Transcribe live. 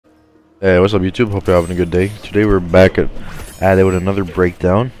Hey, what's up YouTube? Hope you're having a good day. Today we're back at it with another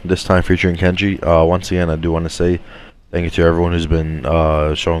breakdown, this time featuring Kenshi. Once again, I do want to say thank you to everyone who's been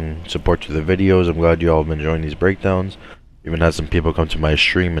showing support to the videos. I'm glad you all have been enjoying these breakdowns. Even had some people come to my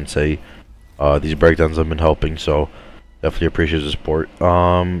stream and say these breakdowns have been helping, so definitely appreciate the support.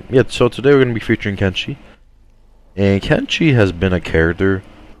 Yeah, so today we're going to be featuring Kenshi. And Kenshi has been a character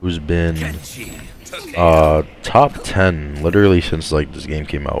who's been top 10 literally since like this game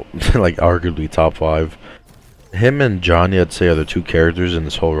came out. Like arguably top 5. Him and Johnny, I'd say, are the two characters in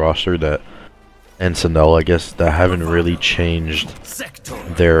this whole roster that, and Sindel, I guess, that haven't really changed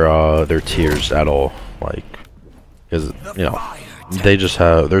their tiers at all. Like, because you know, they just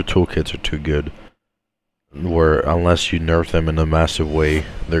have their toolkits are too good, where unless you nerf them in a massive way,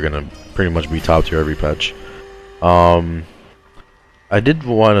 they're gonna pretty much be top tier every patch. I did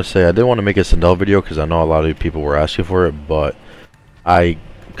want to say I did want to make a Sindel video because I know a lot of people were asking for it, but I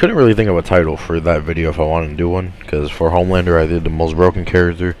couldn't really think of a title for that video if I wanted to do one. Because for Homelander I did the most broken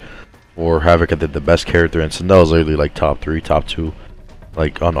character, for Havoc I did the best character, and Sindel is literally like top 3, top 2,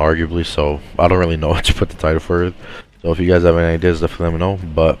 like unarguably. So I don't really know what to put the title for it. So if you guys have any ideas, definitely let me know.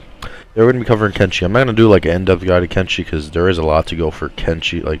 But we're gonna be covering Kenshi. I'm not gonna do like an in-depth guide to Kenshi because there is a lot to go for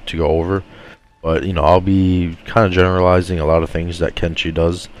Kenshi, like to go over. But, you know, I'll be kind of generalizing a lot of things that Kenshi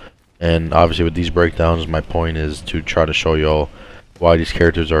does. And obviously with these breakdowns, my point is to try to show y'all why these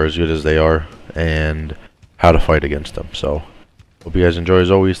characters are as good as they are and how to fight against them. So, hope you guys enjoy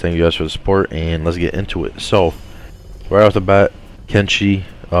as always. Thank you guys for the support, and let's get into it. So, right off the bat, Kenshi,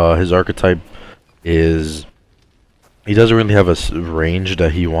 his archetype is, he doesn't really have a range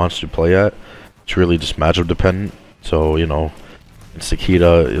that he wants to play at. It's really just matchup dependent. So, you know, it's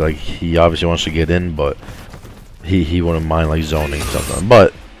Takeda, like he obviously wants to get in, but he wouldn't mind like zoning something.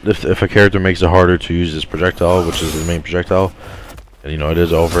 But if a character makes it harder to use his projectile, which is his main projectile, and you know it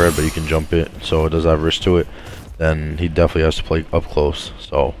is overhead, but you can jump it, so it does have risk to it, then he definitely has to play up close.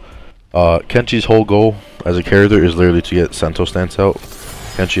 So Kenshi's whole goal as a character is literally to get Sento stance out.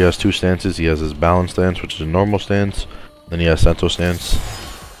 Kenshi has 2 stances. He has his balance stance, which is a normal stance, then he has Sento stance,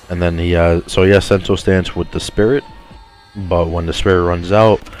 and then he has Sento stance with the spirit. But when the spirit runs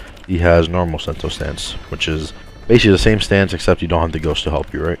out, he has normal Sento stance, which is basically the same stance except you don't have the ghost to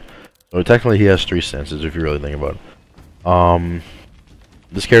help you, right? So technically he has 3 stances if you really think about it.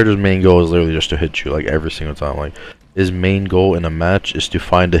 This character's main goal is literally just to hit you like every single time. Like his main goal in a match is to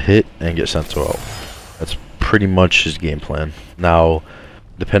find a hit and get Sento out. That's pretty much his game plan. Now,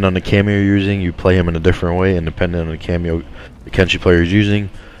 depending on the cameo you're using, you play him in a different way, and depending on the cameo the Kenshi player is using,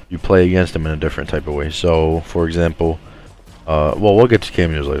 you play against him in a different type of way. So, for example, well, we'll get to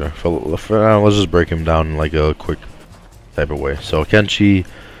cameos later. For now, let's just break him down in like a quick type of way. So Kenshi,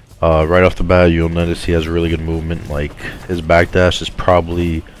 right off the bat, you'll notice he has really good movement. Like his backdash is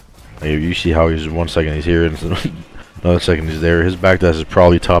probably, like, you see how he's 1 second he's here and another second he's there. His backdash is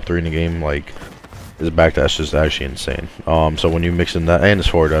probably top 3 in the game. Like his backdash is actually insane. So when you mix in that, and his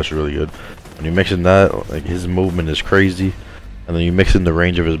forward dash is really good. When you mix in that, like his movement is crazy, and then you mix in the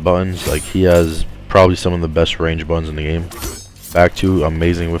range of his buttons. Like he has probably some of the best range buttons in the game. Back to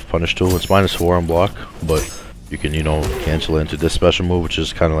amazing with punish tool. It's -4 on block, but you can, you know, cancel it into this special move, which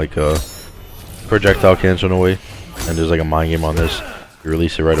is kind of like a projectile cancel in a way. And there's like a mind game on this. You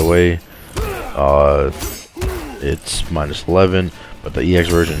release it right away. It's -11, but the EX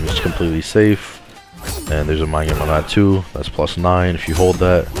version is completely safe. And there's a mind game on that too. That's +9 if you hold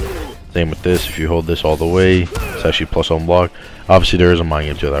that. Same with this. If you hold this all the way, it's actually plus on block. Obviously there is a mind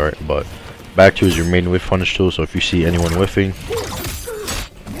game to that, right? But back to is your main whiff punish tool. So if you see anyone whiffing,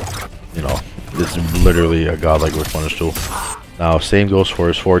 you know, this is literally a godlike whiff punish tool. Now same goes for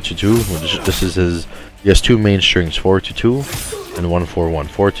his 4-2-2. This is his, he has 2 main strings, 4-2-2 and 1-4-1.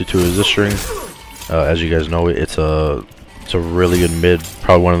 4-2-2 is this string. As you guys know, it's a really good mid,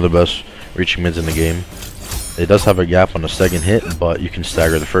 probably one of the best reaching mids in the game. It does have a gap on the second hit, but you can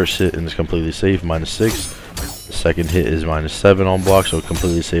stagger the first hit and it's completely safe, -6. The second hit is -7 on block, so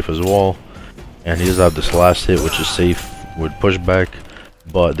completely safe as well. And he does have this last hit, which is safe with pushback,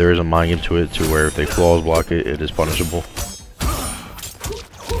 but there is a mind game to it, to where if they flawless block it, it is punishable.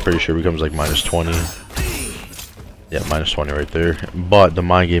 Pretty sure it becomes like -20. Yeah, -20 right there. But the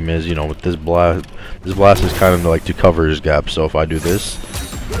mind game is, you know, with this blast is kind of like to cover his gap. So if I do this,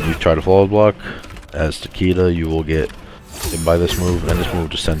 and you try to flawless block, as Takeda, you will get hit by this move, and this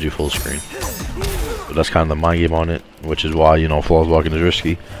move just sends you full screen. So that's kind of the mind game on it, which is why, you know, flawless blocking is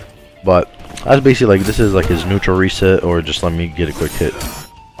risky. But that's basically like, this is like his neutral reset, or just let me get a quick hit.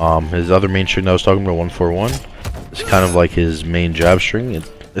 His other main string that I was talking about, 1-4-1, is kind of like his main jab string.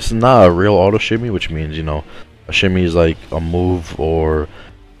 It's not a real auto shimmy, which means, you know, a shimmy is like a move or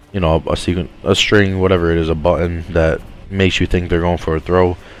you know, a string, whatever it is, a button that makes you think they're going for a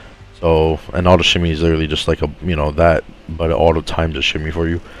throw. So an auto shimmy is literally just like a, you know, that, but it auto times a shimmy for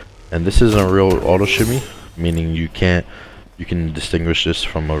you. And this isn't a real auto shimmy, meaning you can distinguish this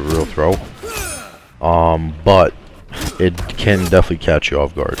from a real throw. But it can definitely catch you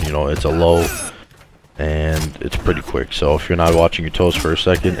off guard. You know, it's a low and it's pretty quick. So if you're not watching your toes for a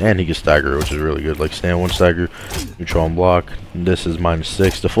second, and he can stagger, which is really good. Like stand 1 stagger, neutral and block. This is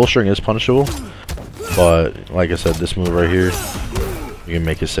 -6. The full string is punishable, but like I said, this move right here, you can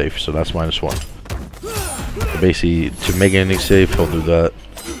make it safe. So that's -1. So basically, to make anything safe, he'll do that.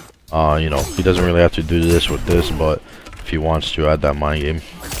 You know, he doesn't really have to do this with this, but if he wants to add that mind game.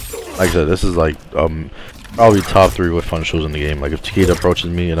 Like I said, this is like probably top 3 whiff punishables in the game. Like if Takeda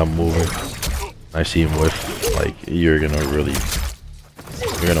approaches me and I'm moving, I see him whiff, like you're gonna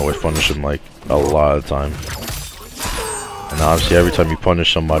whiff punish him like a lot of the time. And obviously every time you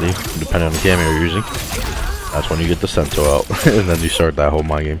punish somebody, depending on the camera you're using, that's when you get the Sento out, and then you start that whole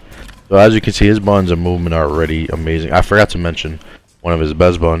mind game. So as you can see, his buttons and movement are already amazing. I forgot to mention one of his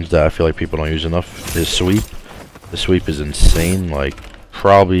best buttons that I feel like people don't use enough, his sweep. The sweep is insane, like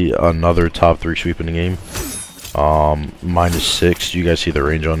probably another top 3 sweep in the game. -6, you guys see the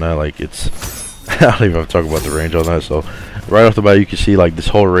range on that, like it's I don't even have to talk about the range on that. So right off the bat you can see like this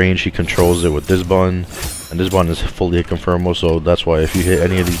whole range, he controls it with this button, and this button is fully hit confirmable, so that's why if you hit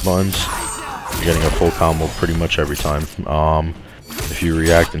any of these buttons, you're getting a full combo pretty much every time. If you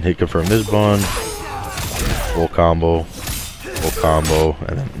react and hit confirm this button, full combo,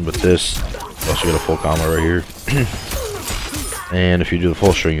 and then with this you also get a full combo right here. And if you do the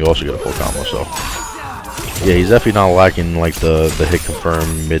full string, you also get a full combo. So yeah, he's definitely not lacking like the hit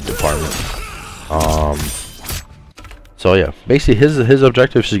confirm mid department. So yeah, basically his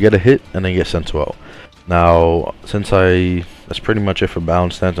objective is to get a hit and then get Sento out. Now since that's pretty much it for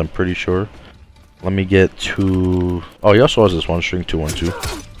balance stance, I'm pretty sure. Let me get to, oh, he also has this 1 string 2-1-2.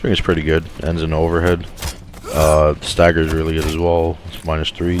 String is pretty good, ends in overhead. Stagger is really good as well. It's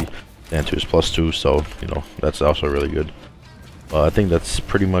 -3, and 2 is +2, so you know that's also really good. I think that's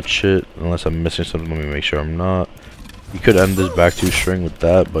pretty much it, unless I'm missing something. Let me make sure I'm not. You could end this back 2 string with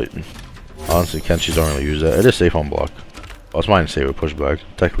that, but honestly Kenshi's don't really use that. It is safe on block. Well, it's mine safe with pushback,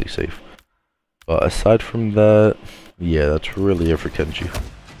 technically safe. But aside from that, yeah, that's really it for Kenshi.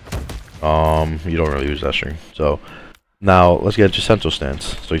 You don't really use that string. So now let's get into Sento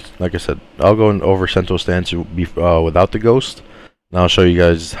stance. So like I said, I'll go over Sento stance without the ghost. Now I'll show you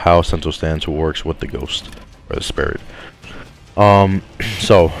guys how Sento stance works with the ghost or the spirit.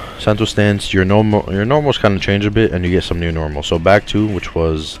 So Sento stance, your normals kind of change a bit, and you get some new normal. So back 2, which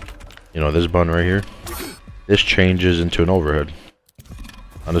was, you know, this button right here, this changes into an overhead.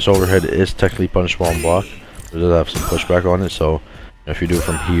 And this overhead is technically punishable on block. It does have some pushback on it, so if you do it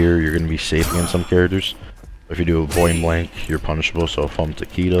from here, you're going to be safe against some characters. If you do a point blank, you're punishable. So if I'm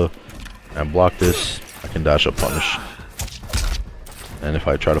Takeda and block this, I can dash up punish. And if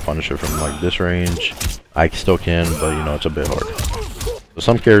I try to punish it from like this range, I still can, but you know, it's a bit hard. So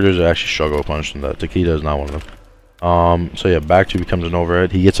some characters actually struggle with punishing that. Takeda is not one of them. So yeah, back 2 becomes an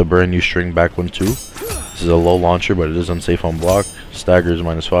overhead. He gets a brand new string back 1-2. This is a low launcher, but it is unsafe on block. Stagger is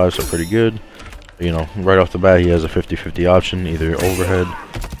 -5, so pretty good. You know, right off the bat, he has a 50-50 option, either overhead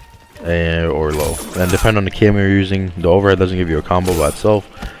or low. And depending on the camera you're using, the overhead doesn't give you a combo by itself.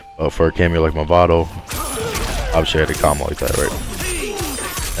 But for a camera like Movado, obviously I had a combo like that, right?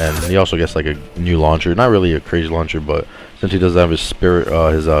 And he also gets like a new launcher, not really a crazy launcher, but since he doesn't have his spirit,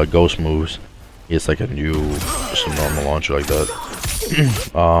 his ghost moves, he gets like a new, just a normal launcher like that.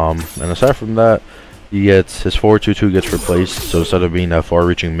 And aside from that, he gets his 4-2-2 gets replaced. So instead of being that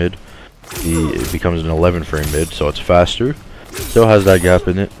far-reaching mid, it becomes an 11-frame mid, so it's faster. Still has that gap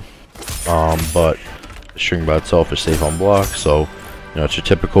in it, but the string by itself is safe on block. So you know, it's your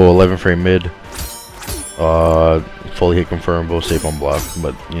typical 11-frame mid, fully hit confirmable, safe on block.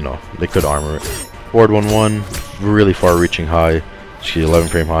 But you know, they could armor it. Forward 1-1, really far-reaching high. She's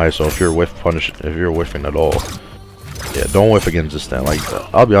 11-frame high, so if you're whiffing at all, yeah, don't whiff against this stand. Like,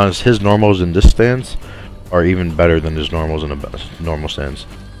 I'll be honest, his normals in this stance are even better than his normals in the normal stance.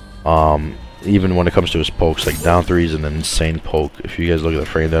 Even when it comes to his pokes, like down 3 is an insane poke. If you guys look at the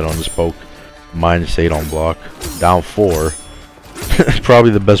frame data on this poke, -8 on block. Down 4,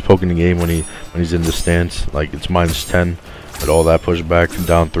 probably the best poke in the game when he's in this stance. Like it's -10 with all that pushback.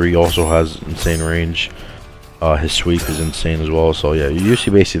 Down 3 also has insane range. His sweep is insane as well. So yeah, you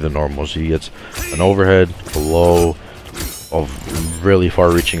see basically the normals. He gets an overhead, a low, of really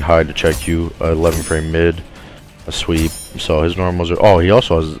far-reaching high to check you, 11-frame mid, a sweep. So his normals are. Oh, he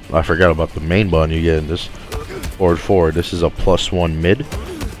also has. I forgot about the main button you get in this forward. This is a +1 mid.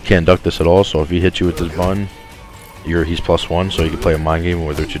 can't duck this at all. So if he hits you with this button, he's +1, so you can play a mind game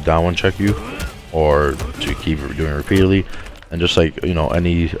whether to down one check you or to keep doing repeatedly. And just like, you know,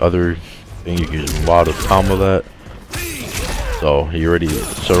 any other thing, you can use Movado to combo that. So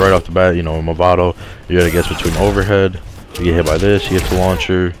so right off the bat, you know, Movado, you gotta guess between overhead. You get hit by this, he hits the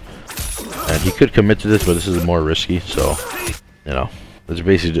launcher, and he could commit to this, but this is more risky. So, you know, it's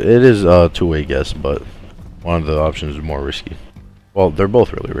basically, it is a two-way guess, but one of the options is more risky. Well, they're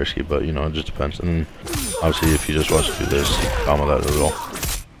both really risky, but you know, it just depends. And obviously, if he just wants to do this, he can combo that as well.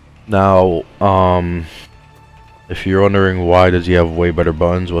 Now, if you're wondering why does he have way better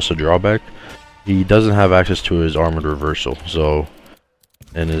buttons, what's the drawback? He doesn't have access to his armored reversal. So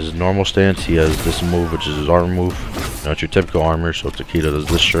in his normal stance, he has this move, which is his armor move. You know, it's your typical armor. So Takeda does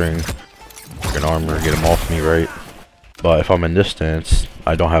this string, freaking armor, get him off me, right? But if I'm in this stance,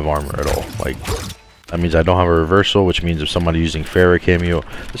 I don't have armor at all. Like, that means I don't have a reversal, which means if somebody's using Farrah cameo,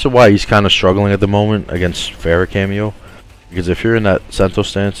 this is why he's kind of struggling at the moment against Farrah cameo. Because if you're in that Sento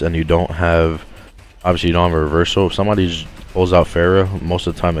stance and you don't have, obviously you don't have a reversal, if somebody pulls out Farrah, most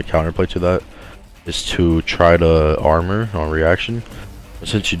of the time the counterplay to that is to try to armor on reaction. But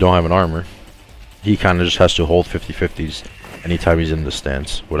since you don't have an armor, he kind of just has to hold 50-50s anytime he's in the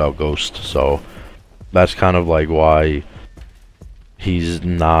stance without ghost. So that's kind of like why he's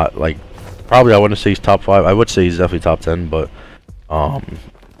not, like, probably I wouldn't say he's top 5. I would say he's definitely top 10, but I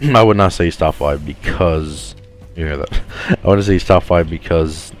would not say he's top 5 because, you hear that? I wouldn't say he's top 5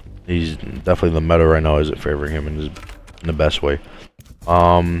 because he's definitely, the meta right now isn't favoring him in the best way.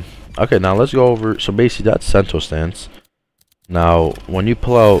 Okay, now let's go over, so basically that's Sento stance. Now when you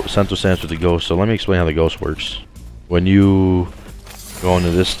pull out Sento stance with the ghost, so let me explain how the ghost works. When you go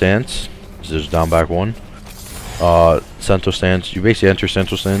into this stance, this is down back 1, Sento stance, you basically enter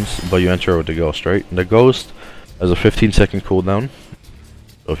Sento stance, but you enter it with the ghost, right? And the ghost has a 15-second cooldown.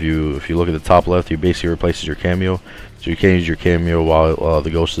 So if you look at the top left, he basically replaces your cameo. So you can't use your cameo while the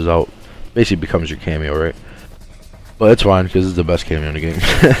ghost is out. Basically becomes your cameo, right? But it's fine because it's the best cameo in the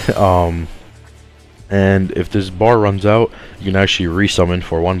game. And if this bar runs out, you can actually resummon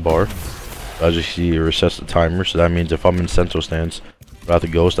for 1 bar. As you see, it resets the timer. So that means if I'm in Sento stance without the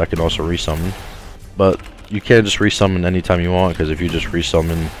ghost, I can also resummon. But you can't just resummon anytime you want, because if you just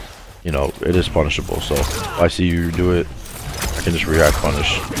resummon, you know, it is punishable. So if I see you do it, I can just react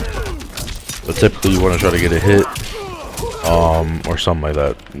punish. But typically you want to try to get a hit or something like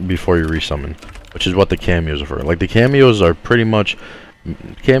that before you resummon, which is what the cameos are for. Like, the cameos are pretty much,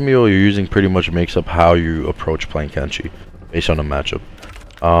 cameo you're using pretty much makes up how you approach playing Kenshi based on the matchup.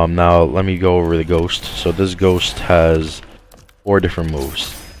 Now let me go over the ghost. So this ghost has 4 different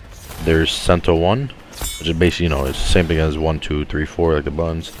moves. There's Sento 1, which is basically, you know, it's the same thing as 1, 2, 3, 4, like the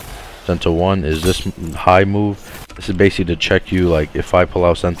buttons. Sento 1 is this high move. This is basically to check you. Like, if I pull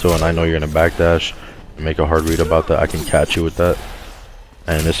out Sento and I know you're gonna backdash and make a hard read about that, I can catch you with that.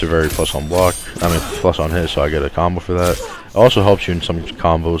 And this is very plus on block, I mean plus on hit, so I get a combo for that. It also helps you in some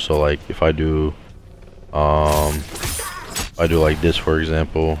combos. So like if I do like this, for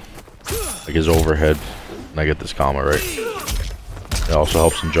example, like his overhead, and I get this combo, right? It also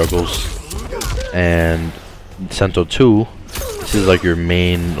helps in juggles. And Sento 2, this is like your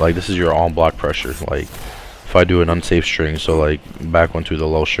main, like this is your on block pressure. Like if I do an unsafe string, so like back 1 to the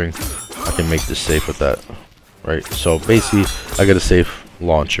low string, I can make this safe with that, right? So basically I get a safe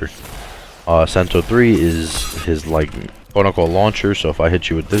launcher. Sento 3 is his, like, quote unquote launcher. So if I hit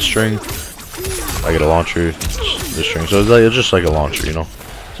you with this string, I get a launcher, this string. So it's just like a launcher, you know.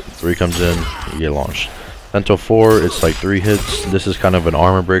 So 3 comes in, you get launched. Sento 4, it's like 3 hits. This is kind of an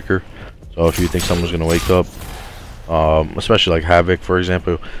armor breaker. So if you think someone's gonna wake up, especially like Havoc, for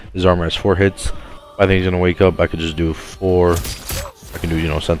example, his armor has 4 hits. If I think he's gonna wake up, I could just do 4. I can do, you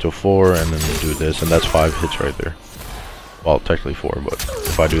know, Sento 4 and then do this, and that's 5 hits right there. Well, technically 4, but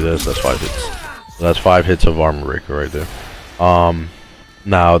if I do this, that's 5 hits. So that's 5 hits of armor breaker right there.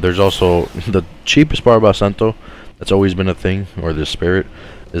 Now there's also the cheapest part about Sento that's always been a thing, or the spirit,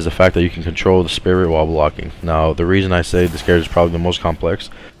 is the fact that you can control the spirit while blocking. Now the reason I say this character is probably the most complex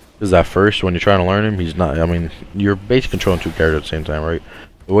is that first, when you're trying to learn him, he's not, I mean, you're basically controlling 2 characters at the same time, right?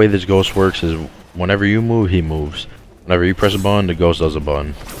 The way this ghost works is whenever you move, he moves. Whenever you press a button, the ghost does a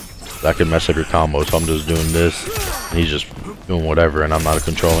button. That can mess up your combo. So I'm just doing this, and he's just doing whatever, and I'm not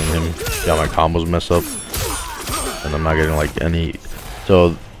controlling him. Got my combos messed up, and I'm not getting like any.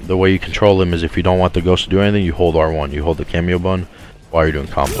 So the way you control him is if you don't want the ghost to do anything, you hold R1. You hold the cameo button while you're doing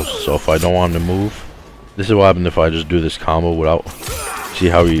combos. So if I don't want him to move, this is what happens if I just do this combo without. See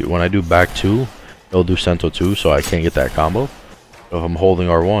how he, when I do back 2, it'll do Sento 2, so I can't get that combo. So if I'm holding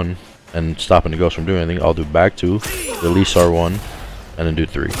R1 and stopping the ghost from doing anything, I'll do back 2, release R1, and then do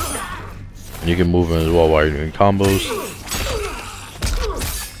 3. And you can move them as well while you're doing combos.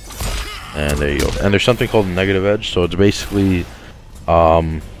 And there you go. And there's something called negative edge, so it's basically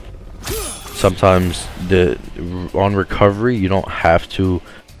sometimes on recovery you don't have to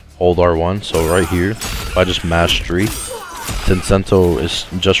hold R1. So right here, if I just mash 3, since Sento is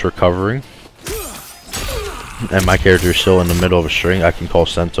just recovering and my character is still in the middle of a string, I can call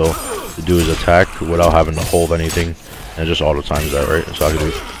Sento to do his attack without having to hold anything, and it just auto times that, right? So I can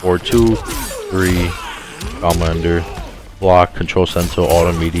do 4, 2, 3, combo ender, block, control Sento,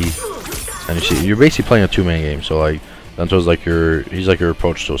 auto meaty, and you see you're basically playing a 2-man game. So like Sento's like he's like your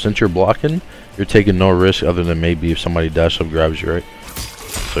approach. So since you're blocking, you're taking no risk other than maybe if somebody dash up grabs you, right?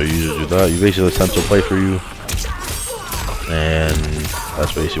 So you just do that. You basically let Sento play for you, and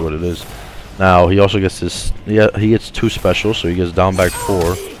that's basically what it is. Now he also gets this. Yeah, he gets 2 specials. So he gets down back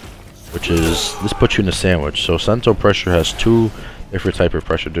 4, which is this puts you in a sandwich. So Sento pressure has 2 different type of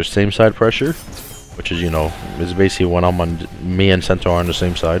pressure. There's same side pressure, which is, you know, is basically when I'm on, me and Sento are on the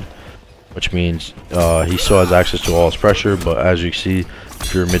same side, which means he still has access to all his pressure. But as you see,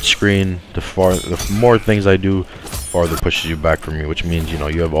 if you're mid-screen, the more things I do, farther pushes you back from me, which means, you know,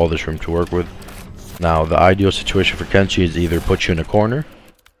 you have all this room to work with. Now the ideal situation for Kenshi is either put you in a corner.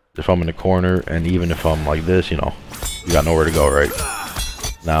 If I'm in a corner, and even if I'm like this, you know, you got nowhere to go, right?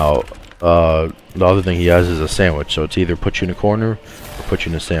 Now the other thing he has is a sandwich, so it's either put you in a corner or put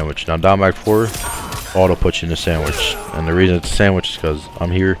you in a sandwich. Now down back 4 auto puts you in a sandwich, and the reason it's a sandwich is because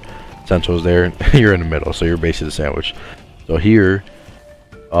I'm here, Sento's there, and you're in the middle, so you're basically the sandwich. So here,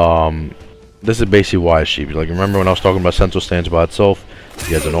 this is basically why it's cheap. Like, remember when I was talking about Sento stands by itself,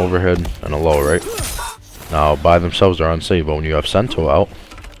 he has an overhead and a low, right? Now by themselves they're unsafe, but when you have Sento out,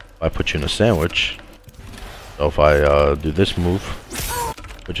 I put you in a sandwich. So if I do this move,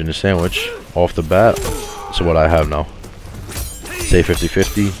 put you in a sandwich off the bat, this is what I have now. Stay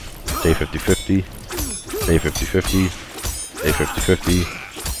 50-50, stay 50-50, stay 50-50, stay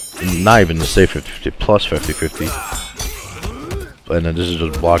 50-50. Not even the stay 50-50, plus 50-50. And then this is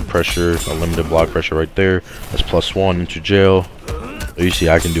just block pressure, unlimited block pressure right there. That's +1 into jail. So you see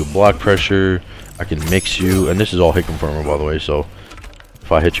I can do block pressure, I can mix you, and this is all hit confirmer, by the way. So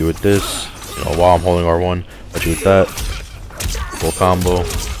if I hit you with this, you know, while I'm holding R1, hit you with that, full combo,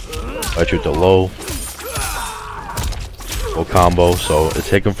 hit you with the low, full combo. So it's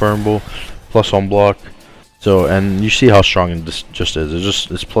hit confirmable, plus on block. So, and you see how strong this just is.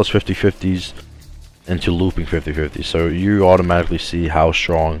 It's plus 50-50s into looping 50-50. So you automatically see how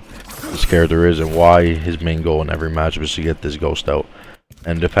strong this character is and why his main goal in every match was to get this ghost out.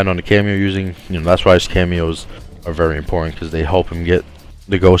 And depending on the cameo you're using, you know, that's why his cameos are very important, because they help him get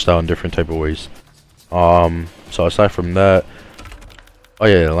the ghost out in different type of ways. So aside from that, oh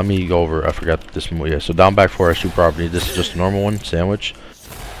yeah, let me go over, I forgot this move. Yeah, so down back 4 has 2 properties. This is just a normal one, sandwich.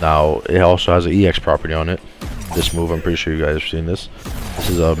 Now it also has an EX property on it. This move, I'm pretty sure you guys have seen this. This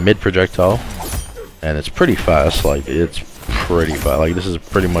is a mid projectile, and it's pretty fast. Like, it's pretty fast. Like, this is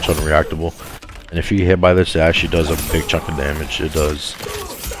pretty much unreactable. And if you get hit by this, it actually does a big chunk of damage. It does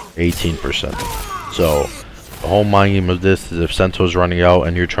 18%. So the whole mind game of this is if Sento's running out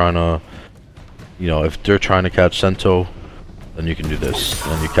and you're trying to, you know, if they're trying to catch Sento, then you can do this.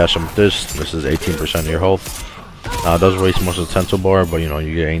 And you catch them with this. This is 18% of your health. Now it does waste most of the Sento bar, but you know,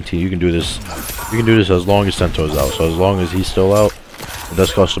 you get 18. You can do this. You can do this as long as Sento's out. So as long as he's still out, it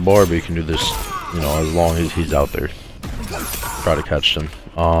does cost the bar, but you can do this, you know, as long as he's out there. Try to catch them.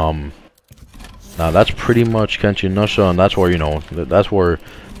 Now that's pretty much Kenshi in a nutshell, and that's where, you know, that's where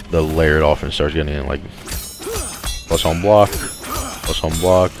the layered offense starts getting in. Like, plus on block, plus on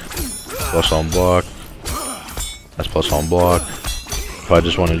block, plus on block. That's plus on block. If I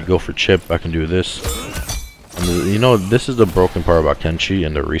just want to go for chip, I can do this. And you know, this is the broken part about Kenshi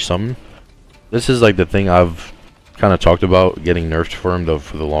and the resummon. This is like the thing I've kind of talked about getting nerfed for him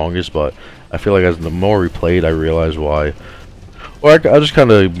for the longest, but I feel like as the more we played, I realized why. Or I just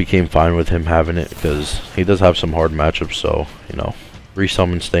kind of became fine with him having it, because he does have some hard matchups. So, you know,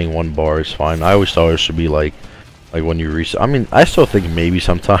 resummon staying 1 bar is fine. I always thought it should be like when you resummon. I mean, I still think maybe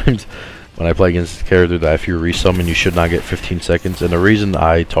sometimes when I play against this character that if you resummon, you should not get 15 seconds. And the reason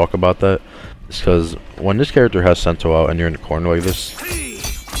I talk about that is because when this character has Sento out and you're in the corner like this,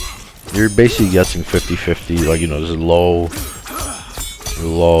 you're basically guessing 50-50. Like, you know, this is low,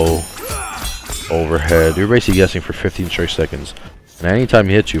 overhead. You're basically guessing for 15 straight seconds. And anytime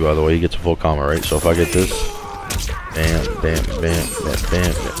he hits you, by the way, he gets a full combo, right? So if I get this, bam, bam, bam, bam,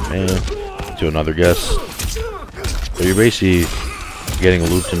 bam, bam, bam, to another guess. So you're basically getting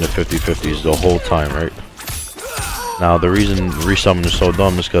looped into 50-50s the whole time, right? Now the reason resummon is so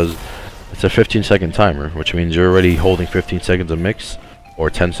dumb is because it's a 15-second timer, which means you're already holding 15 seconds of mix. or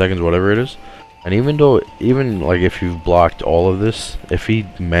 10 seconds, whatever it is. And even like if you've blocked all of this, if he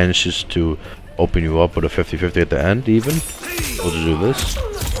manages to open you up with a 50-50 at the end, even we'll just do this,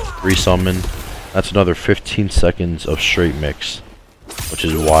 resummon. That's another 15 seconds of straight mix, which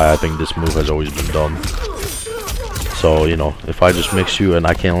is why I think this move has always been done. So, you know, if I just mix you and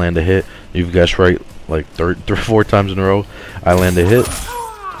I can't land a hit, you've guessed right, like 3 or 4 times in a row, I land a hit,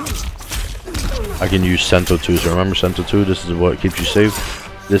 I can use Sento 2. So remember Sento 2, this is what keeps you safe.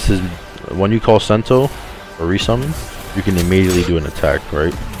 This is, when you call Sento or resummon, you can immediately do an attack,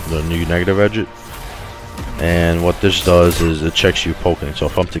 right? Then you negative edge it. And what this does is it checks you poking. So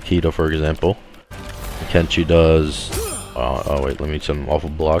if I'm Takedo, for example, Kenshi does, oh wait, let me send him off a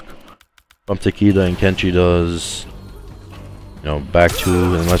block. If I'm Takedo and Kenshi does, you know, back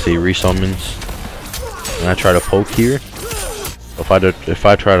 2, and let's say he resummons, and I try to poke here. If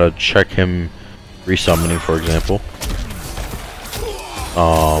I try to check him resummoning, for example,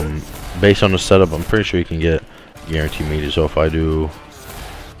 based on the setup, I'm pretty sure you can get guaranteed meter. So if I do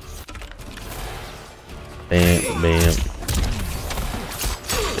bam, bam,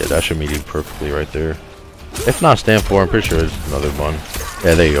 yeah, that should meet you perfectly right there. If not stand for, I'm pretty sure it's another one.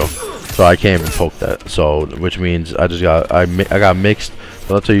 Yeah, there you go. So I can't even poke that. So which means I got mixed.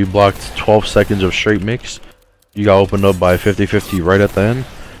 So let's say you blocked 12 seconds of straight mix. You got opened up by 50-50 right at the end,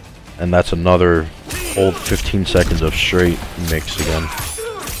 and that's another whole 15 seconds of straight mix again.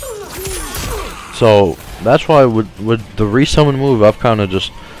 So that's why with the resummon move, I've kind of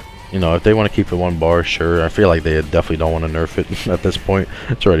just, you know, if they want to keep it 1 bar, sure. I feel like they definitely don't want to nerf it at this point.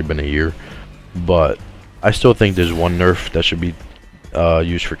 It's already been a year, but I still think there's one nerf that should be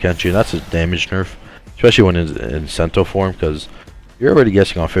used for Kenshi, and that's a damage nerf, especially when it's in Sento form, because you're already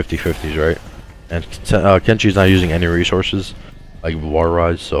guessing on 50-50s, right? And Kenshi's not using any resources like War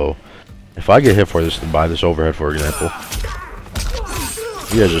Rise, so if I get hit for this by this overhead, for example,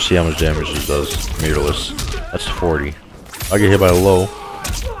 you guys just see how much damage this does meterless. That's 40. If I get hit by a low,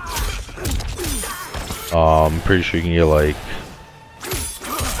 I'm pretty sure you can get like,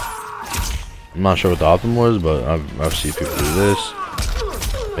 I'm not sure what the optimum was, but I've seen people do this.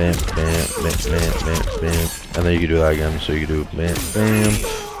 Bam, bam, bam, bam, bam, bam. And then you can do that again. So you can do bam, bam,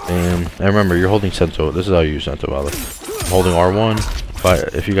 bam. And remember, you're holding Sento. This is how you use Sento, by the way. I'm holding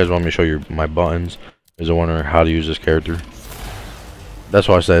R1. If you guys want me to show you my buttons, is I wonder how to use this character. That's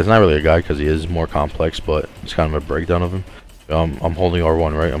why I said it's not really a guide, because he is more complex, but it's kind of a breakdown of him. I'm holding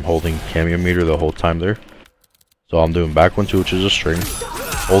R1, right? I'm holding cameo meter the whole time there. So I'm doing back 1-2, which is a string.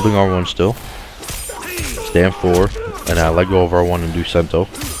 Holding R1 still. Stand 4, and I let go of R1 and do Sento.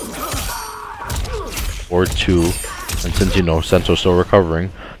 Or 2, and since, you know, Sento's still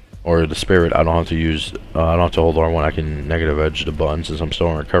recovering, or the spirit, I don't have to use, I don't have to hold R1, I can negative edge the button since I'm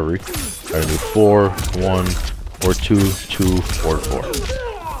still in recovery. I can do 4, 1, or 2, 2, or 4.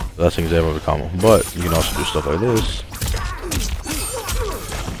 So that's an example of a combo. But you can also do stuff like this.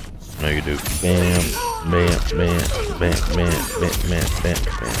 Now you can do bam, bam, bam, bam, bam, bam, bam, bam,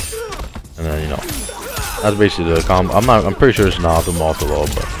 bam. And then, you know, that's basically the combo. I'm pretty sure it's not the multi low,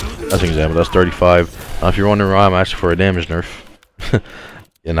 but that's an example. That's 35. Now, if you're wondering why I'm asking for a damage nerf,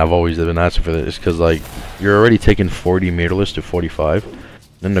 and I've always been asking for this, because like you're already taking 40 meterless to 45.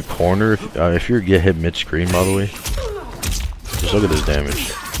 In the corner, if you get hit mid screen, by the way, just look at this damage.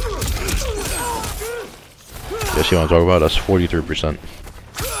 You see what I'm talking about? That's 43%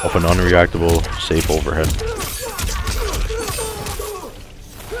 off an unreactable safe overhead.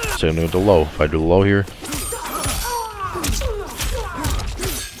 So I'm gonna do the low. If I do the low here,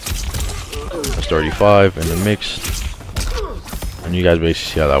 that's 35 in the mix, and you guys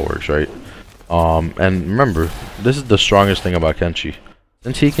basically see how that works, right? And remember, this is the strongest thing about Kenshi.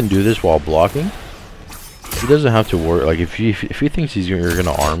 Since he can do this while blocking, he doesn't have to worry. Like if he thinks you're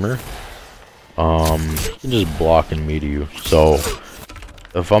gonna armor, he can just block and meet you. So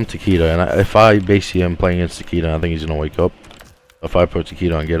if I'm Takedo, and if I basically am playing against Takedo, I think he's gonna wake up. If I put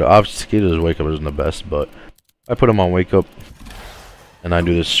Takedo on get up, obviously Takedo's wake up isn't the best, but I put him on wake up, and I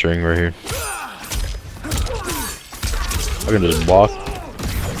do this string right here. I can just block,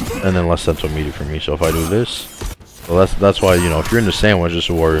 and then let Sento meet it for me. So if I do this, well, that's why, you know, if you're in the sandwich, just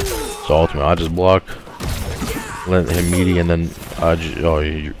worry. So ultimately, I just block, let him meaty, and then I just, oh,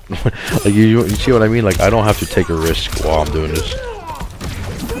 like you see what I mean? Like I don't have to take a risk while I'm doing this.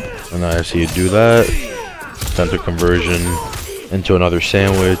 And I see you do that, Sento conversion into another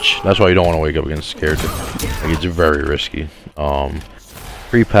sandwich. That's why you don't want to wake up against this character. Like it's very risky.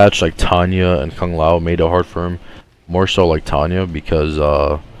 Pre-patch like Tanya and Kung Lao made it hard for him. More so like Tanya, because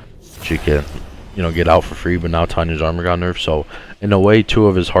she can, you know, get out for free, but now Tanya's armor got nerfed, so in a way 2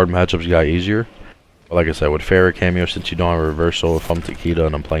 of his hard matchups got easier. But like I said, with Farah cameo, since you don't have a reversal, if I'm Takeda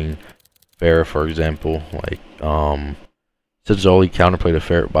and I'm playing Farah, for example, like, since the only counterplay to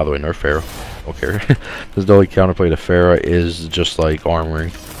Farah, by the way, nerf Farah, okay, since the only counterplay to Farah is just like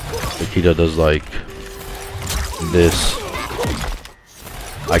armoring, Takeda does like this,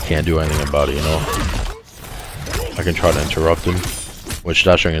 I can't do anything about it, you know. I can try to interrupt him, which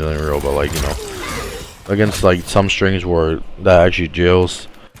that string isn't real, but like, you know, against like some strings where that actually jails,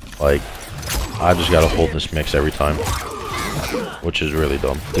 like, I just gotta hold this mix every time, which is really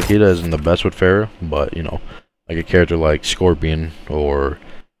dumb. Takeda isn't the best with Farah, but you know, like a character like Scorpion or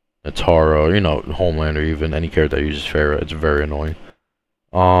Natara, or, you know, Homelander, even any character that uses Farah, it's very annoying.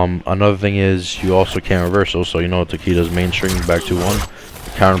 Another thing is you also can't reversal, so you know Takeda's main string back to 1.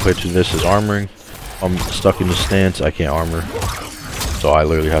 The counterplay to this is armoring. I'm stuck in the stance, I can't armor, so I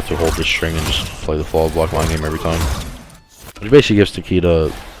literally have to hold this string and just play the flawless block line game every time, which basically gives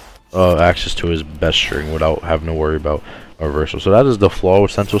Takeda access to his best string without having to worry about a reversal. So that is the flaw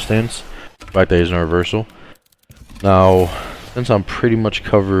with central stance, the fact that he's no reversal. Now, since I'm pretty much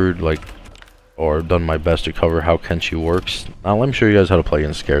covered, like, or done my best to cover how Kenshi works, now let me show you guys how to play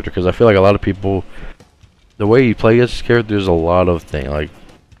against this character, because I feel like a lot of people, the way you play against this character, there's a lot of things, like,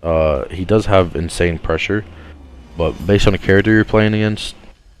 he does have insane pressure, but based on the character you're playing against,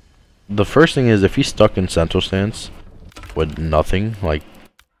 the first thing is if he's stuck in central stance with nothing, like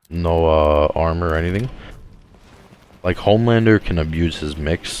no armor or anything, like Homelander can abuse his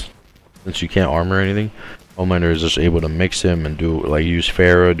mix. Since you can't armor anything, Homelander is just able to mix him and do, like, use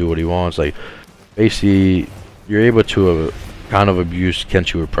Farah, do what he wants. Like, basically, you're able to kind of abuse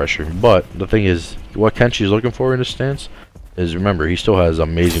Kenshi with pressure. But the thing is, what Kenshi is looking for in this stance is, remember, he still has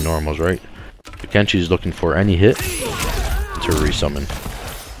amazing normals, right? So Kenshi is looking for any hit to resummon.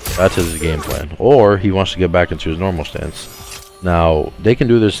 That's his game plan. Or he wants to get back into his normal stance. Now, they can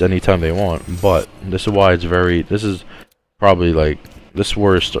do this anytime they want, but this is why it's very, this is probably like, this is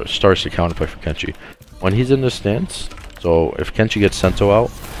where it starts to counterplay for Kenshi. When he's in this stance, so if Kenshi gets Sento out,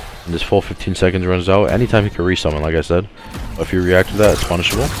 and this full 15 seconds runs out, anytime he can resummon, like I said. But if you react to that, it's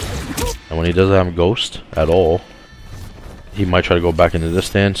punishable. And when he doesn't have Ghost at all, he might try to go back into this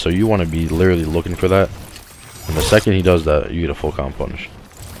stance, so you want to be literally looking for that. And the second he does that, you get a full comp punish.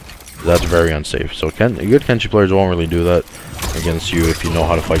 That's very unsafe. So good Kenshi players won't really do that against you if you know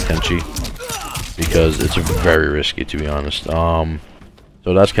how to fight Kenshi, because it's very risky, to be honest.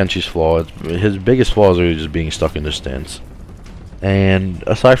 So that's Kenshi's flaw. His biggest flaw is really just being stuck in this stance. And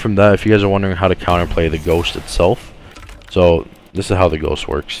aside from that, if you guys are wondering how to counterplay the Ghost itself, so this is how the Ghost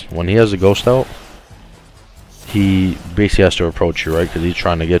works. When he has the Ghost out, he basically has to approach you, right? Because he's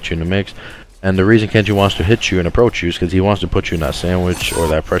trying to get you in the mix. And the reason Kenshi wants to hit you and approach you is because he wants to put you in that sandwich or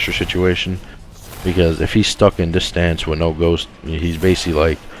that pressure situation. Because if he's stuck in this stance with no Ghost, he's basically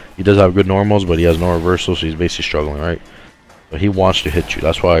like, he does have good normals, but he has no reversal, so he's basically struggling, right? But he wants to hit you.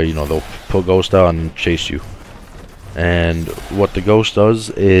 That's why, you know, they'll put Ghost out and chase you. And what the Ghost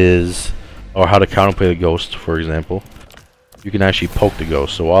does is, or how to counterplay the Ghost, for example, you can actually poke the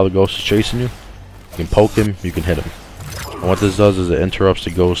Ghost. So while the Ghost is chasing you, you can poke him, you can hit him. And what this does is it interrupts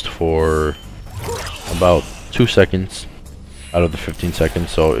the Ghost for about 2 seconds out of the 15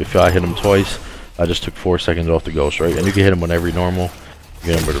 seconds. So if I hit him twice, I just took 4 seconds off the Ghost, right? And you can hit him whenever you're normal.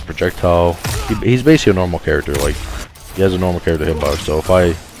 You hit him with a projectile. He's basically a normal character. Like, he has a normal character hitbox. So if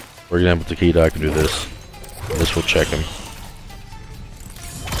I, for example, Takeda, I can do this. And this will check him.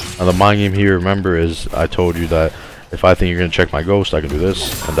 Now the mind game here, remember, is I told you that if I think you're going to check my Ghost, I can do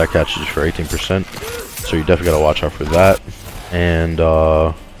this. And that catches you for 18%. So you definitely got to watch out for that. And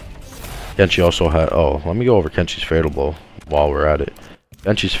Kenshi also had, oh, let me go over Kenshi's Fatal Blow while we're at it.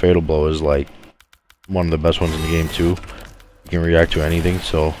 Kenshi's Fatal Blow is like one of the best ones in the game too. You can react to anything,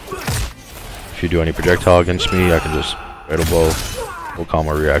 so if you do any projectile against me, I can just Fatal Blow, full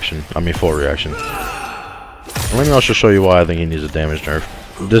combo reaction, full reaction. And let me also show you why I think he needs a damage nerf.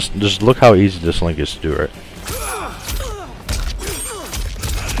 Just look how easy this link is to do, right?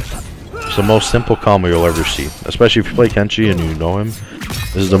 It's the most simple combo you'll ever see. Especially if you play Kenshi and you know him.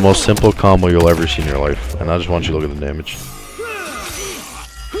 This is the most simple combo you'll ever see in your life. And I just want you to look at the damage.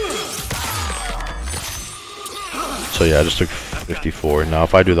 So yeah, I just took 54. Now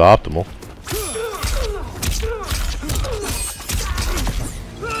if I do the optimal,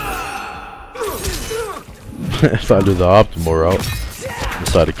 if I do the optimal route,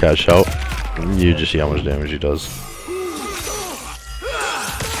 decide to cash out, you just see how much damage he does.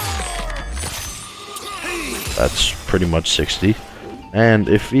 That's pretty much 60. And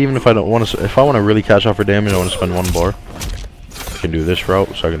even if I don't want to, if I want to really cash out for damage, I want to spend 1 bar. I can do this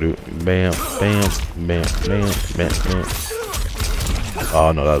route, so I can do bam, bam, bam, bam, bam, bam.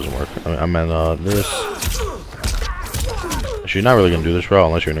 Oh no, that doesn't work. I meant this. Actually, you're not really gonna do this route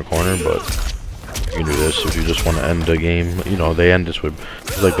unless you're in a corner, but you can do this if you just want to end the game. You know, they end this with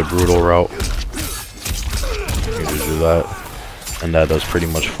it's like the brutal route. You can just do that, and that does pretty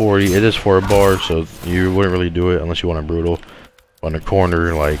much 40. It is for a bar, so you wouldn't really do it unless you want a brutal. But in a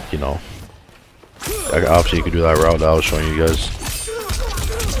corner, like, you know, obviously you could do that route that I was showing you guys.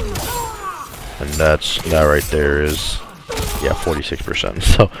 And that right there is, yeah, 46%.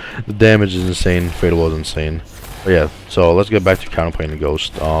 So the damage is insane. Fatal is insane. But yeah, so let's get back to counterplaying the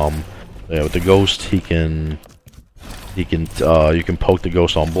ghost. Yeah, with the ghost, you can poke the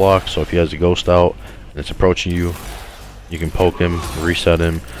ghost on block. So if he has a ghost out and it's approaching you, you can poke him, reset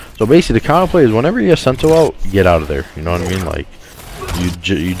him. So basically, the counterplay is whenever you have Sento out, get out of there. You know what I mean? Like,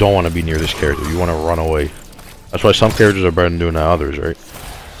 you don't want to be near this character. You want to run away. That's why some characters are better than doing that others, right?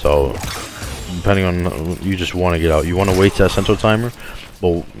 So depending on, you just want to get out. You want to wait that Sento timer,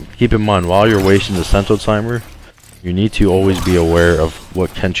 but keep in mind, while you're wasting the Sento timer, you need to always be aware of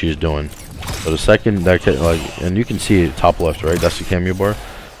what Kenshi is doing. So the second that, and you can see it top left, right? That's the cameo bar.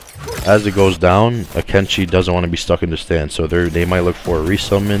 As it goes down, a Kenshi doesn't want to be stuck in the stance, so they might look for a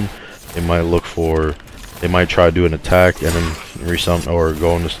resummon. They might try to do an attack and then resummon or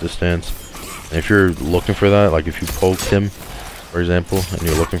go in the stance. And if you're looking for that, like if you poked him, for example, and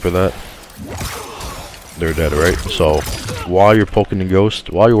you're looking for that, they're dead, right? So while you're poking the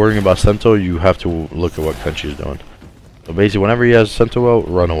ghost, while you're worrying about Sento, you have to look at what Kenshi is doing. So basically, whenever he has Sento out,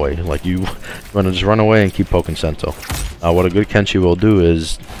 run away. Like, you want to just run away and keep poking Sento. Now, what a good Kenshi will do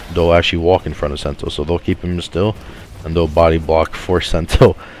is they'll actually walk in front of Sento. So they'll keep him still, and they'll body block for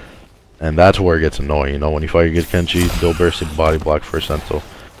Sento. And that's where it gets annoying, you know? When you fight a good Kenshi, they'll burst and body block for Sento.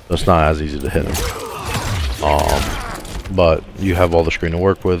 So it's not as easy to hit him. But you have all the screen to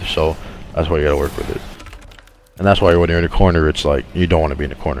work with, so that's why you gotta work with it. And that's why when you're in a corner, it's like, you don't want to be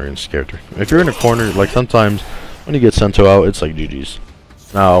in a corner in this character. If you're in a corner, like sometimes, when you get Sento out, it's like GG's.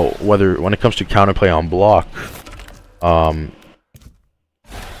 Now, when it comes to counterplay on block,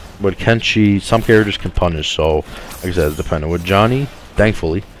 with Kenshi, some characters can punish, so, like I said, it's dependent. With Johnny,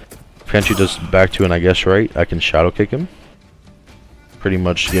 thankfully, if Kenshi does back two and I guess right, I can shadow kick him. Pretty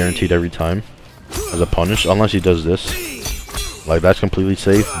much guaranteed every time as a punish, unless he does this. Like, that's completely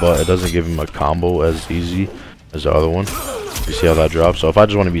safe, but it doesn't give him a combo as easy as the other one. You see how that drops? So if I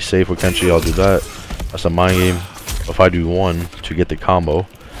just want to be safe with Kenshi, I'll do that. That's a mind game. If I do one to get the combo,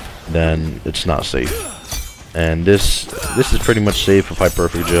 then it's not safe. And this is pretty much safe if I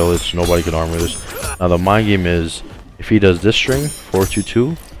perfect jail it. Nobody can armor this. Now the mind game is, if he does this string,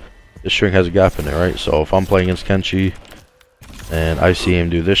 4-2-2, this string has a gap in it, right? So if I'm playing against Kenshi, and I see him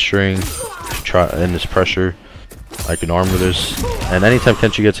do this string, and this pressure, I can armor this. And anytime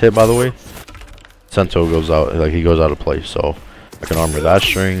Kenshi gets hit, by the way, Sento goes out, like he goes out of play. So I can armor that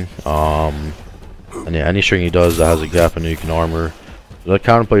string. And yeah, any string he does that has a gap in it, you can armor. The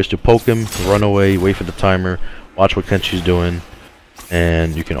counterplay is to poke him, run away, wait for the timer, watch what Kenshi's doing,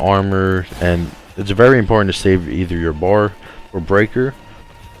 and you can armor. And it's very important to save either your bar or breaker.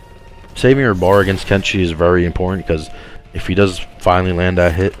 Saving your bar against Kenshi is very important, because if he does finally land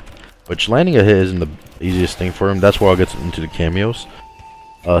that hit, which landing a hit isn't the easiest thing for him, that's where I'll get into the cameos.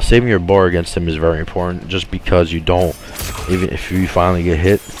 Saving your bar against him is very important, just because you don't, even if you finally get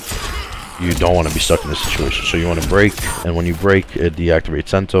hit, you don't want to be stuck in this situation. So you want to break, and when you break, it deactivates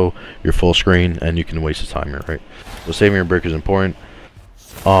Sento, your full screen, and you can waste the timer, right? So saving your break is important.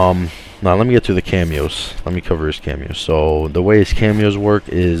 Now let me get to the cameos. Let me cover his cameos. So the way his cameos work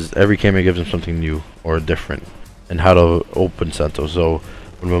is every cameo gives him something new or different, and how to open Sento. So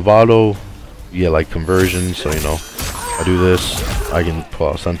with Movado, you get like conversions. So, you know, I do this, I can pull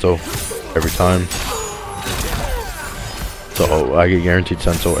out Sento every time. So I get guaranteed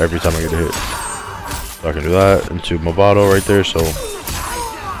Sento every time I get a hit. So I can do that into Movado right there. So,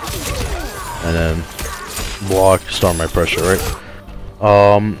 and then block, start my pressure, right?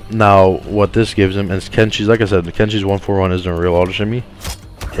 Now what this gives him is Kenshi's, like I said, the Kenshi's 141 isn't a real auto shimmy,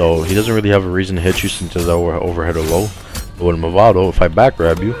 so he doesn't really have a reason to hit you since his overhead are low. But with Movado, if I back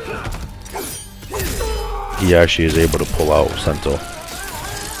grab you, he actually is able to pull out Sento,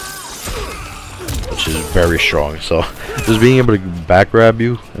 which is very strong. So just being able to back grab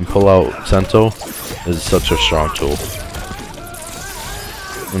you and pull out Sento is such a strong tool.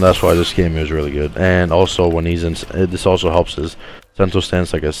 And that's why this game is really good. And also when he's in, this also helps his Sento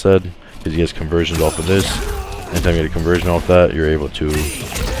stance, like I said, because he gets conversions off of this. Anytime you get a conversion off that, you're able to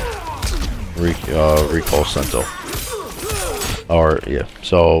recall Sento. Or yeah,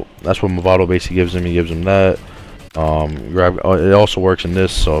 so that's what Movado basically gives him. He gives him that. Grab. It also works in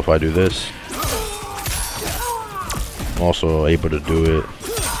this. So if I do this, also able to do it.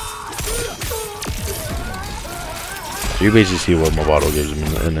 So you basically see what Movado gives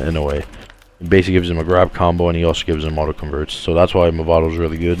him in a way. It basically gives him a grab combo, and he also gives him auto converts. So that's why Movado is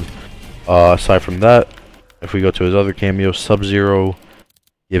really good. Aside from that, if we go to his other cameo, Sub-Zero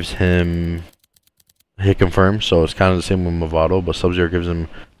gives him hit confirm. So it's kind of the same with Movado, but Sub-Zero gives him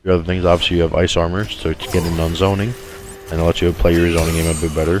your other things. Obviously, you have ice armor, so to get in on zoning, and it lets you play your zoning game a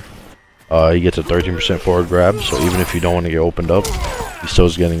bit better. He gets a 13% forward grab, so even if you don't want to get opened up, he still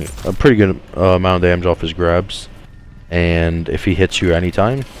is getting a pretty good amount of damage off his grabs. And if he hits you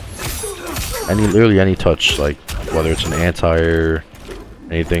anytime, literally any touch, like whether it's an anti-air,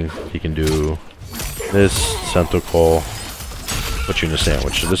 anything, he can do this, Sentinel Call, put you in a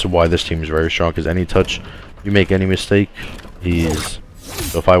sandwich. So this is why this team is very strong, because any touch, you make any mistake,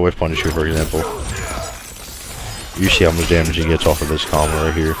 so if I whiff punish you, for example, you see how much damage he gets off of this combo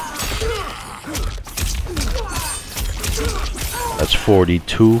right here. That's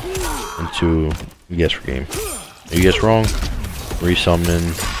 42 into you guess for game. If you guess wrong, resummon,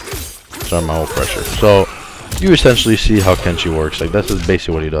 start my whole pressure. So you essentially see how Kenshi works. Like, that's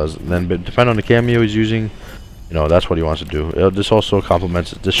basically what he does. And then depending on the cameo he's using, you know, that's what he wants to do. This also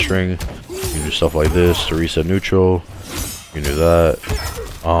complements this string. You can do stuff like this to reset neutral. You can do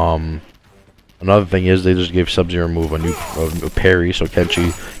that. Another thing is they just gave Sub-Zero move a new parry, so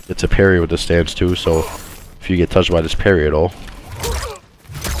Kenshi gets a parry with the stance too. So if you get touched by this parry at all,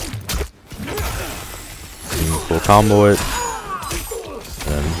 you can full combo it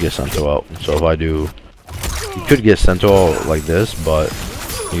and get Sento out. So if I do, you could get Sento out like this, but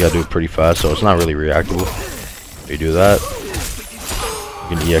you gotta do it pretty fast, so it's not really reactable. You do that,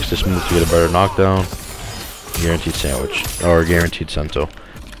 you can EX this move to get a better knockdown, guaranteed sandwich, or guaranteed Sento.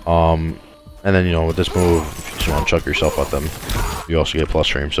 And then, you know, with this move, if you just want to chuck yourself at them, you also get plus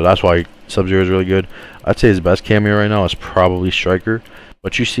frame. So that's why Sub-Zero is really good. I'd say his best cameo right now is probably Striker.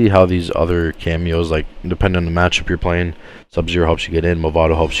 But you see how these other cameos, like, depending on the matchup you're playing, Sub-Zero helps you get in,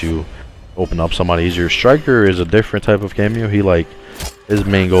 Movado helps you open up somebody easier. Striker is a different type of cameo. He, like, his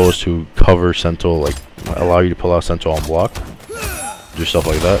main goal is to cover Sento, like, allow you to pull out Sento on block. Do stuff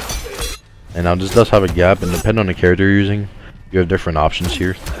like that. And now this does have a gap, and depending on the character you're using, you have different options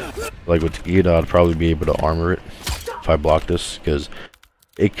here. Like with Ida, I'd probably be able to armor it if I block this, because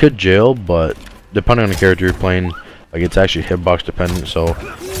it could jail, but depending on the character you're playing, like, it's actually hitbox dependent, so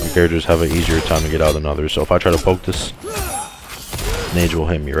some characters have an easier time to get out than others. So if I try to poke this, Nage will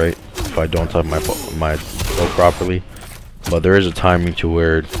hit me, right? If I don't time my poke properly. But there is a timing to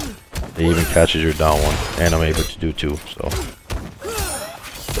where it even catches your down one, and I'm able to do two. So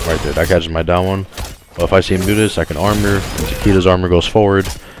right there, that catches my down one. But if I see him do this, I can armor, and Takeda's armor goes forward,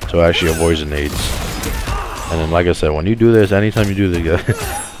 so it actually avoids the nades. And then, like I said, when you do this, anytime you do this,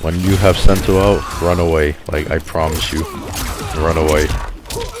 when you have Sento out, run away. Like, I promise you, run away.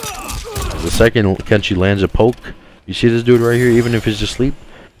 The second Kenshi lands a poke, you see this dude right here, even if he's asleep,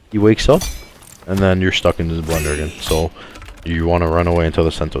 he wakes up, and then you're stuck in this blender again. So you want to run away until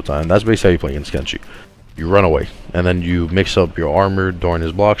the Sento time. That's basically how you play against Kenshi. You run away, and then you mix up your armor during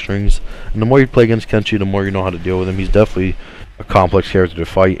his block strings. And the more you play against Kenshi, the more you know how to deal with him. He's definitely a complex character to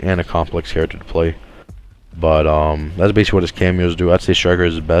fight and a complex character to play. But that's basically what his cameos do. I'd say Striker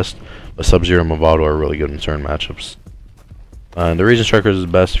is the best, but Sub-Zero and Movado are really good in certain matchups. And the reason Striker is the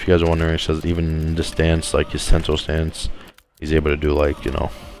best, if you guys are wondering, is because even in this stance, like his Sento stance, he's able to do, like, you know,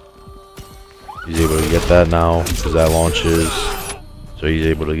 he's able to get that now because that launches. So he's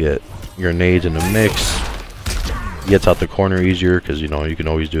able to get your nades in the mix. He gets out the corner easier because, you know, you can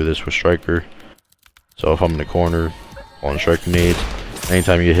always do this with Striker. So if I'm in the corner on Striker nades,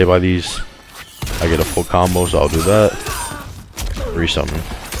 anytime you get hit by these, I get a full combo, so I'll do that. Resummon.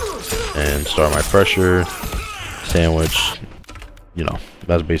 And start my pressure. Sandwich. You know,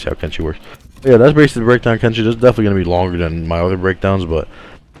 that's basically how Kenshi works. But yeah, that's basically the breakdown of Kenshi. This is definitely going to be longer than my other breakdowns, but,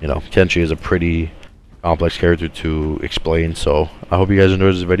 you know, Kenshi is a pretty complex character to explain. So I hope you guys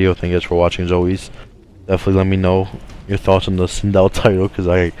enjoyed this video. Thank you guys for watching as always. Definitely let me know your thoughts on the Sindel title, because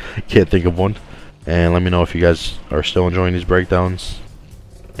I can't think of one. And let me know if you guys are still enjoying these breakdowns.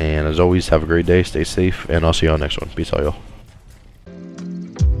 And as always, have a great day, stay safe, and I'll see you on the next one. Peace out, y'all.